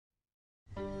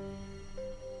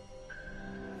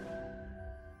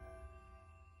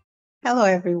Hello,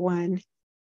 everyone,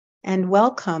 and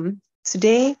welcome.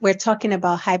 Today, we're talking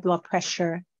about high blood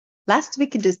pressure. Last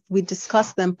week, we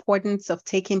discussed the importance of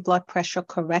taking blood pressure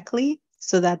correctly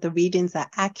so that the readings are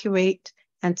accurate.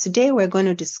 And today, we're going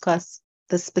to discuss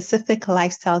the specific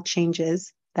lifestyle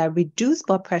changes that reduce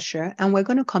blood pressure, and we're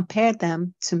going to compare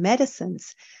them to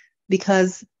medicines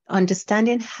because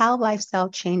understanding how lifestyle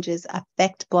changes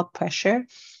affect blood pressure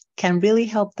can really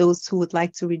help those who would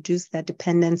like to reduce their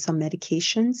dependence on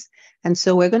medications. And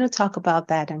so we're going to talk about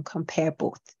that and compare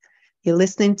both. You're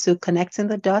listening to Connecting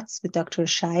the Dots with Dr.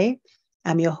 Ashaye.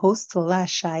 I'm your host, Tola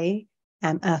Ashaye.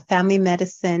 I'm a family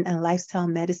medicine and lifestyle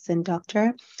medicine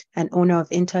doctor and owner of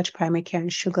InTouch Primary Care in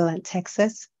Sugar Land,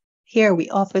 Texas. Here we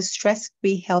offer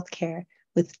stress-free healthcare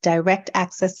with direct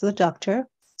access to the doctor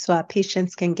so our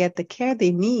patients can get the care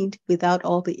they need without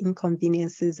all the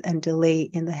inconveniences and delay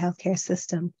in the healthcare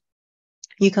system.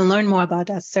 You can learn more about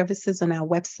our services on our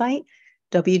website,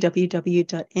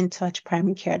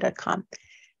 www.intouchprimarycare.com.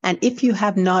 And if you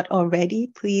have not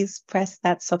already, please press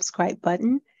that subscribe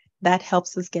button. That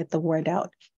helps us get the word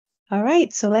out. All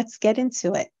right, so let's get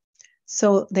into it.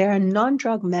 So there are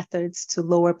non-drug methods to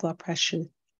lower blood pressure.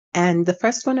 And the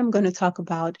first one I'm going to talk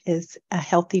about is a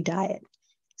healthy diet.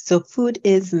 So food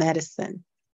is medicine.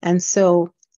 And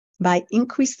so by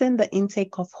increasing the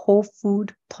intake of whole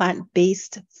food,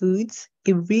 plant-based foods,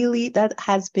 that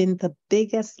has been the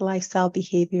biggest lifestyle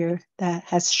behavior that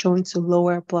has shown to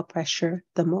lower blood pressure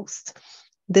the most.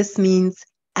 This means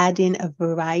adding a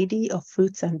variety of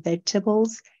fruits and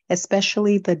vegetables,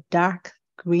 especially the dark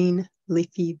green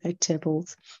leafy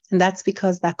vegetables. And that's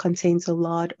because that contains a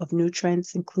lot of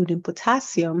nutrients, including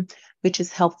potassium, which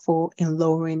is helpful in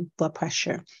lowering blood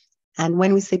pressure. And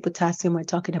when we say potassium, we're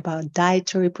talking about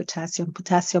dietary potassium,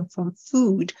 potassium from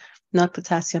food, not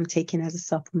potassium taken as a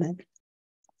supplement.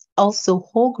 Also,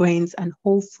 whole grains and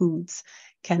whole foods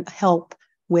can help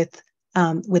with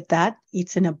that,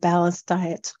 eating a balanced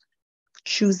diet,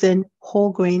 choosing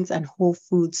whole grains and whole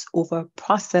foods over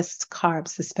processed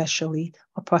carbs, especially,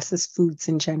 or processed foods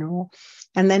in general.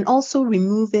 And then also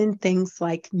removing things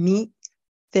like meat,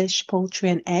 fish, poultry,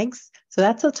 and eggs. So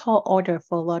that's a tall order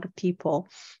for a lot of people,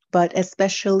 but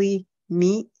especially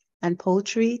meat and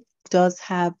poultry do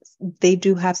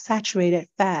have saturated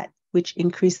fat, which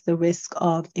increase the risk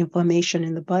of inflammation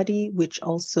in the body, which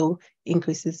also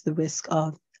increases the risk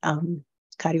of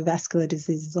cardiovascular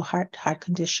diseases or heart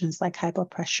conditions like high blood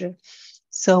pressure.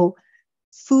 So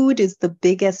food is the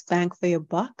biggest bang for your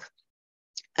buck.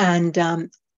 And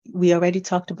we already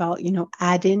talked about,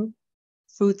 adding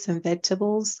fruits and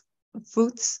vegetables.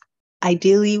 Fruits,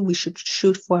 ideally, we should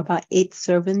shoot for about 8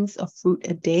 servings of fruit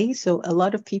a day. So a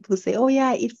lot of people say, oh yeah,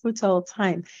 I eat fruits all the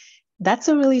time. That's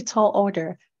a really tall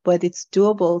order, but it's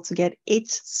doable to get 8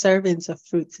 servings of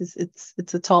fruits.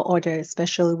 It's a tall order,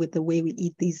 especially with the way we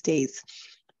eat these days.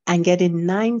 And getting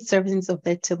 9 servings of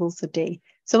vegetables a day.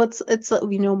 So it's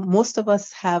most of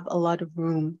us have a lot of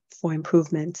room for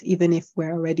improvement, even if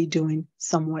we're already doing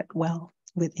somewhat well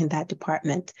within that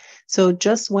department. So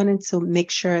just wanted to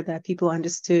make sure that people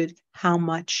understood how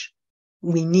much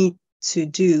we need to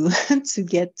do to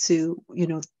get to,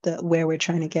 where we're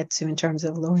trying to get to in terms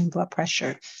of lowering blood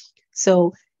pressure.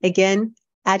 So again,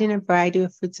 adding a variety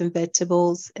of fruits and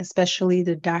vegetables, especially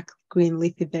the dark green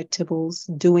leafy vegetables,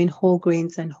 doing whole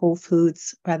grains and whole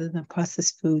foods rather than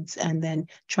processed foods, and then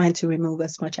trying to remove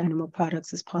as much animal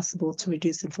products as possible to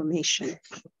reduce inflammation.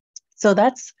 So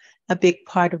that's a big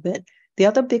part of it. The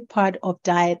other big part of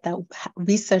diet that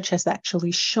research has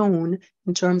actually shown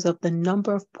in terms of the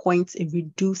number of points it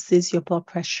reduces your blood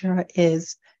pressure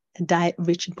is a diet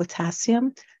rich in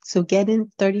potassium. So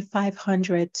getting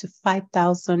 3,500 to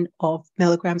 5,000 of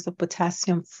milligrams of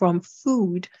potassium from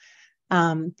food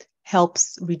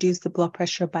helps reduce the blood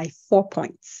pressure by 4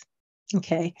 points.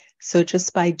 Okay, so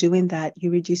just by doing that,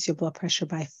 you reduce your blood pressure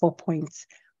by 4 points.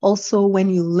 Also, when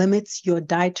you limit your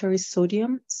dietary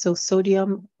sodium, so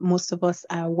sodium, most of us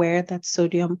are aware that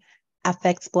sodium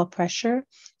affects blood pressure.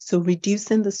 So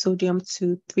reducing the sodium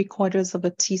to 3/4 of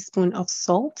a teaspoon of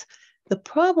salt. The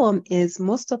problem is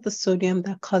most of the sodium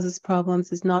that causes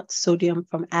problems is not sodium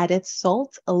from added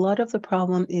salt. A lot of the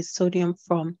problem is sodium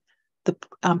from the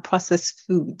processed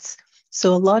foods.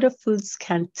 So a lot of foods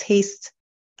can taste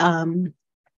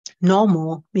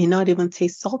normal, may not even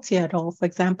taste salty at all. For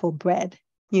example, bread.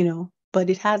 But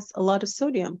it has a lot of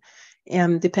sodium,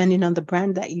 depending on the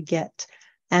brand that you get.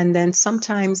 And then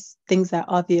sometimes things are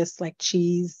obvious like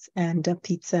cheese and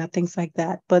pizza, things like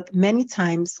that. But many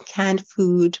times canned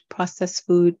food, processed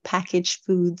food, packaged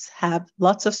foods have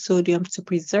lots of sodium to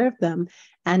preserve them,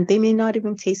 and they may not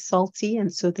even taste salty,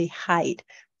 and so they hide.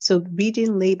 So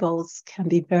reading labels can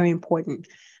be very important.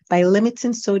 By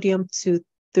limiting sodium to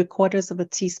 3/4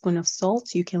 teaspoon of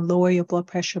salt, you can lower your blood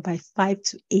pressure by 5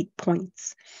 to 8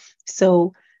 points.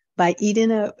 So by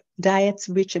eating a diet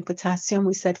rich in potassium,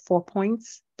 we said 4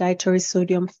 points, dietary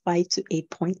sodium, 5 to 8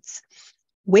 points.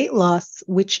 Weight loss,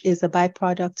 which is a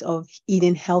byproduct of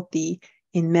eating healthy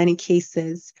in many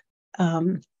cases,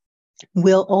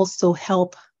 will also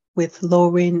help with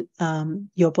lowering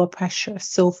your blood pressure.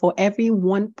 So for every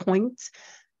 1 point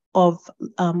for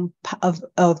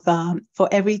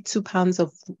every 2 pounds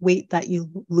of weight that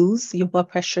you lose, your blood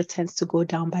pressure tends to go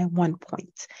down by 1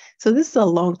 point. So this is a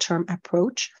long-term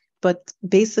approach, but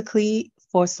basically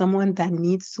for someone that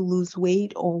needs to lose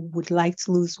weight or would like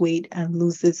to lose weight and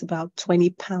loses about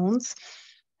 20 pounds,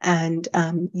 and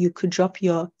you could drop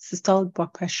your systolic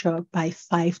blood pressure by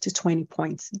 5 to 20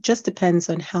 points. It just depends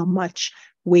on how much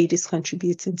weight is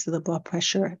contributing to the blood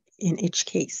pressure in each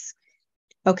case.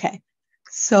 Okay,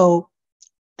 so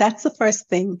that's the first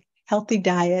thing, healthy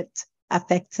diet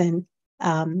affecting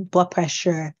blood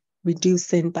pressure,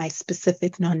 reducing by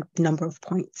specific number of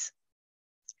points.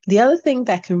 The other thing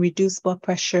that can reduce blood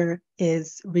pressure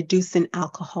is reducing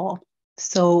alcohol.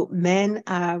 So men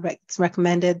are it's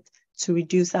recommended to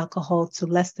reduce alcohol to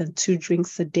less than 2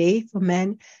 drinks a day for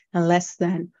men and less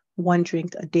than 1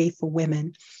 drink a day for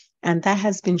women. And that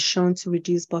has been shown to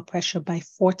reduce blood pressure by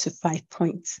 4 to 5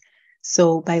 points.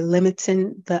 So by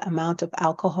limiting the amount of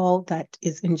alcohol that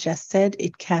is ingested,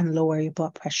 it can lower your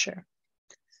blood pressure.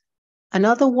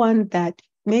 Another one that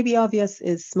may be obvious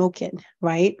is smoking,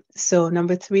 right? So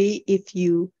number 3, if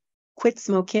you quit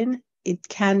smoking, it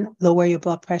can lower your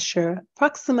blood pressure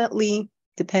approximately,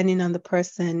 depending on the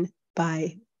person,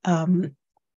 by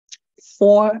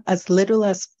as little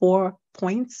as 4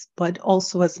 points, but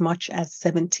also as much as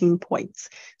 17 points.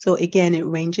 So again, it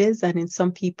ranges, and in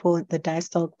some people, the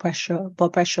diastolic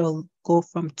blood pressure will go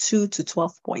from 2 to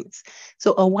 12 points.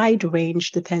 So a wide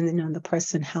range depending on the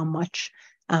person, how much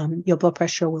your blood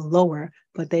pressure will lower,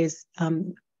 but there's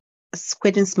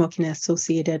quitting smoking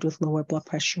associated with lower blood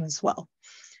pressure as well.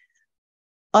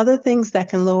 Other things that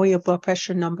can lower your blood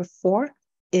pressure, number 4,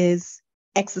 is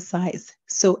exercise.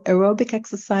 So aerobic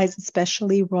exercise,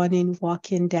 especially running,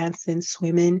 walking, dancing,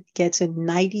 swimming, getting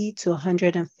 90 to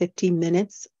 150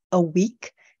 minutes a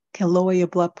week can lower your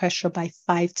blood pressure by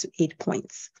 5 to 8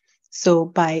 points. So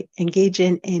by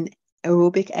engaging in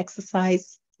aerobic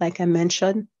exercise, like I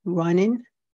mentioned, running,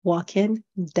 walking,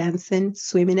 dancing,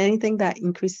 swimming, anything that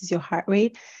increases your heart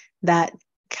rate, that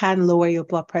can lower your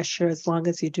blood pressure as long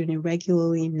as you're doing it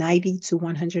regularly, 90 to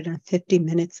 150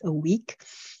 minutes a week.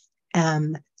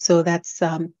 So that's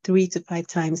 3 to 5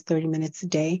 times 30 minutes a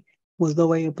day will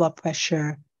lower your blood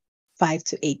pressure 5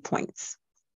 to 8 points.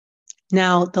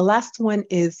 Now, the last one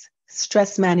is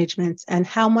stress management, and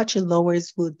how much it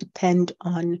lowers will depend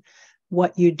on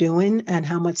what you're doing and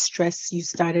how much stress you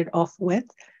started off with.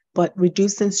 But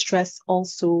reducing stress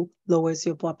also lowers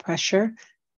your blood pressure.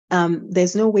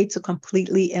 There's no way to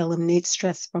completely eliminate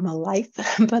stress from a life,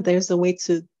 but there's a way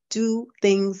to do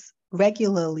things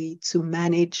regularly to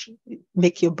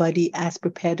make your body as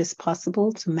prepared as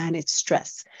possible to manage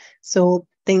stress. So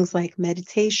things like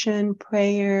meditation,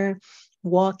 prayer,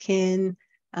 walking,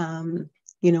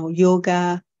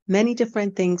 yoga, many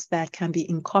different things that can be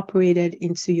incorporated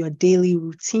into your daily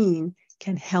routine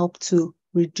can help to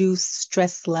reduce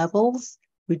stress levels,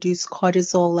 reduce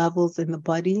cortisol levels in the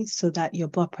body so that your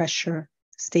blood pressure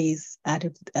stays at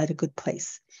a good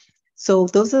place. So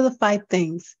those are the 5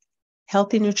 things: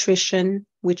 healthy nutrition,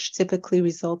 which typically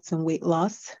results in weight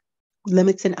loss,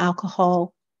 limiting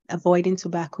alcohol, avoiding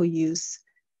tobacco use,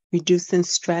 reducing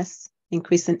stress,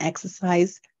 increasing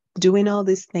exercise. Doing all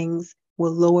these things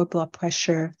will lower blood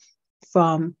pressure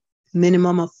from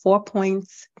minimum of 4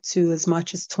 points to as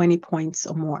much as 20 points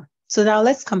or more. So now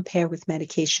let's compare with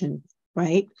medication,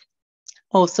 right?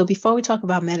 So before we talk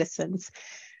about medicines,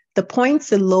 the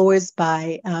points it lowers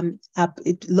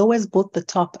it lowers both the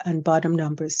top and bottom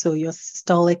numbers. So your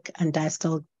systolic and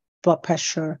diastolic blood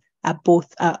pressure at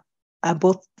both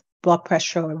blood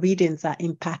pressure readings are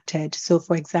impacted. So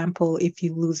for example, if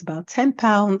you lose about 10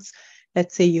 pounds,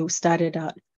 let's say you started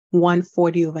at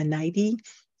 140/90,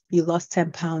 you lost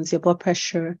 10 pounds, your blood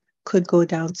pressure could go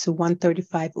down to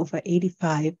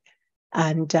 135/85.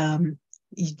 And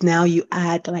now you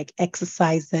add like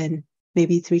exercising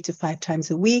maybe 3 to 5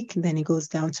 times a week, and then it goes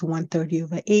down to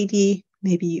 130/80.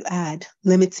 Maybe you add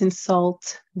limiting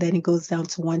salt, then it goes down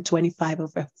to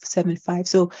 125/75.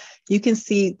 So you can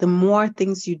see the more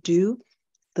things you do,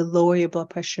 the lower your blood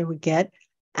pressure will get.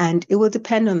 And it will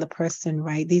depend on the person,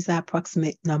 right? These are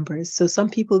approximate numbers. So some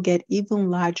people get even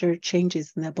larger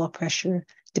changes in their blood pressure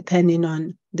depending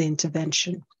on the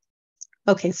intervention.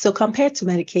 Okay, so compared to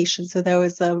medication, so there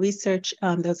was a research,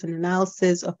 there was an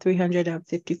analysis of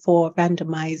 354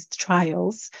 randomized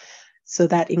trials. So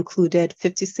that included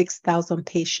 56,000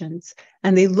 patients.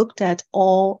 And they looked at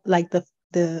all like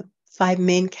the five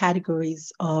main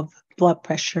categories of blood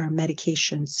pressure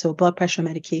medications. So blood pressure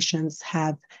medications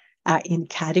have in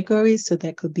categories. So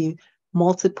there could be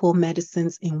multiple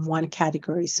medicines in one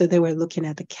category. So they were looking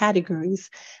at the categories.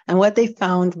 And what they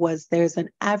found was there's an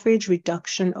average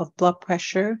reduction of blood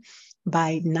pressure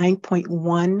by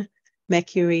 9.1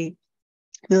 mercury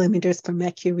millimeters per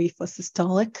mercury for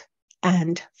systolic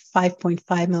and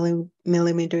 5.5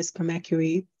 millimeters per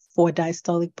mercury for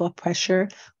diastolic blood pressure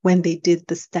when they did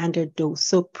the standard dose.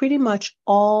 So pretty much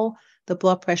all the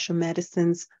blood pressure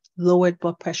medicines lowered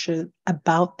blood pressure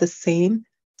about the same.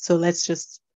 So let's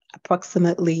just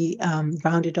approximately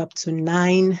round it up to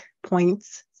 9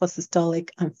 points for systolic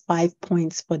and 5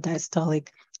 points for diastolic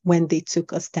when they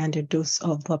took a standard dose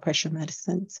of blood pressure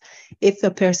medicines. If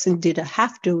a person did a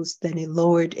half dose, then it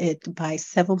lowered it by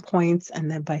 7 points and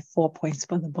then by 4 points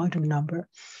for the bottom number.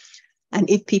 And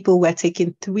if people were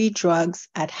taking 3 drugs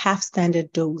at half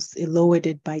standard dose, it lowered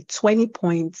it by 20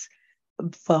 points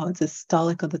for the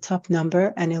systolic of the top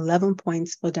number and 11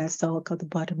 points for diastolic of the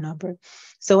bottom number.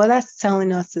 So what that's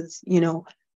telling us is,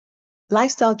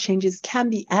 lifestyle changes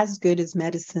can be as good as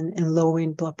medicine in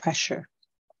lowering blood pressure.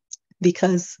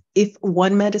 Because if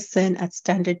one medicine at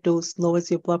standard dose lowers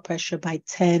your blood pressure by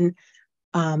 10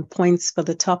 points for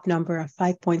the top number and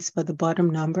 5 points for the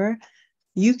bottom number,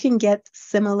 you can get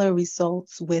similar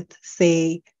results with,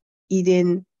 say,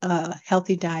 eating a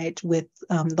healthy diet with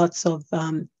lots of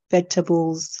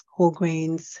vegetables, whole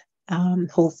grains,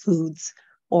 whole foods,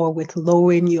 or with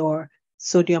lowering your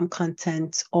sodium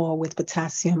content, or with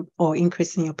potassium, or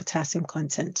increasing your potassium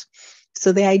content.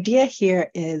 So the idea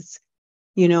here is,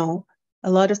 a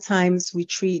lot of times we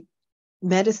treat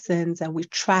medicines and we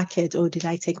track it. Oh, did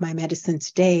I take my medicine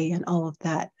today? And all of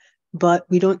that. But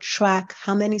we don't track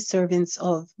how many servings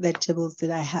of vegetables did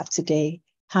I have today?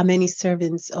 How many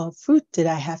servings of fruit did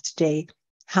I have today?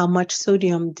 How much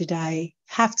sodium did I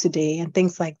have today? And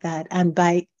things like that. And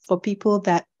for people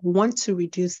that want to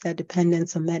reduce their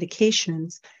dependence on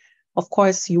medications, of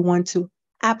course, you want to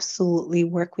absolutely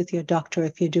work with your doctor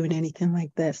if you're doing anything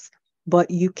like this.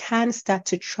 But you can start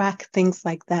to track things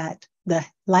like that, the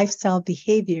lifestyle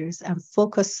behaviors, and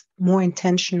focus more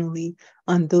intentionally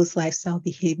on those lifestyle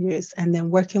behaviors. And then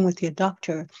working with your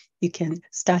doctor, you can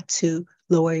start to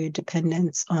lower your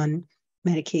dependence on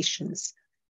medications.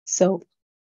 So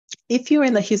if you're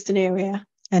in the Houston area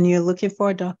and you're looking for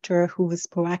a doctor who is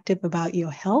proactive about your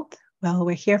health, well,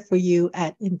 we're here for you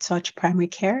at In Touch Primary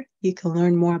Care. You can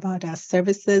learn more about our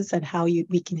services and how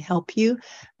we can help you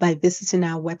by visiting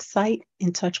our website,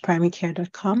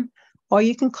 intouchprimarycare.com, or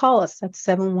you can call us at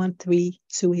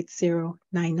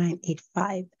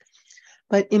 713-280-9985.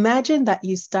 But imagine that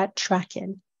you start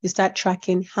tracking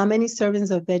how many servings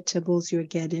of vegetables you're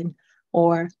getting,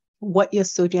 or what your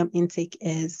sodium intake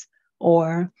is,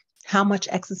 or how much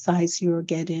exercise you're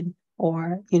getting,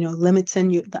 or limiting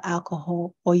the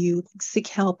alcohol, or you seek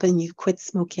help and you quit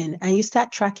smoking, and you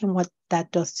start tracking what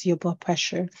that does to your blood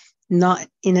pressure. Not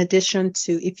in addition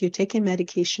to, if you're taking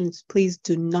medications, please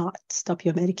do not stop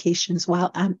your medications. While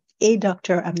I'm a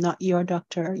doctor, I'm not your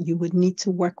doctor. You would need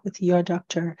to work with your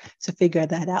doctor to figure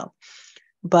that out.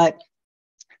 But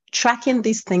tracking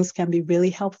these things can be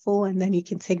really helpful, and then you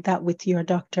can take that with your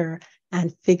doctor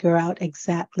and figure out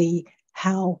exactly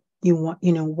how you want,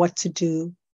 what to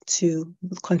do to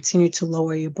continue to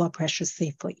lower your blood pressure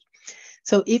safely.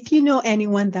 So if you know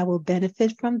anyone that will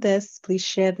benefit from this, please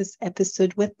share this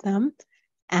episode with them.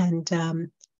 And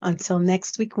until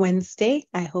next week, Wednesday,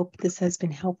 I hope this has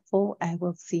been helpful. I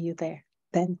will see you there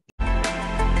then.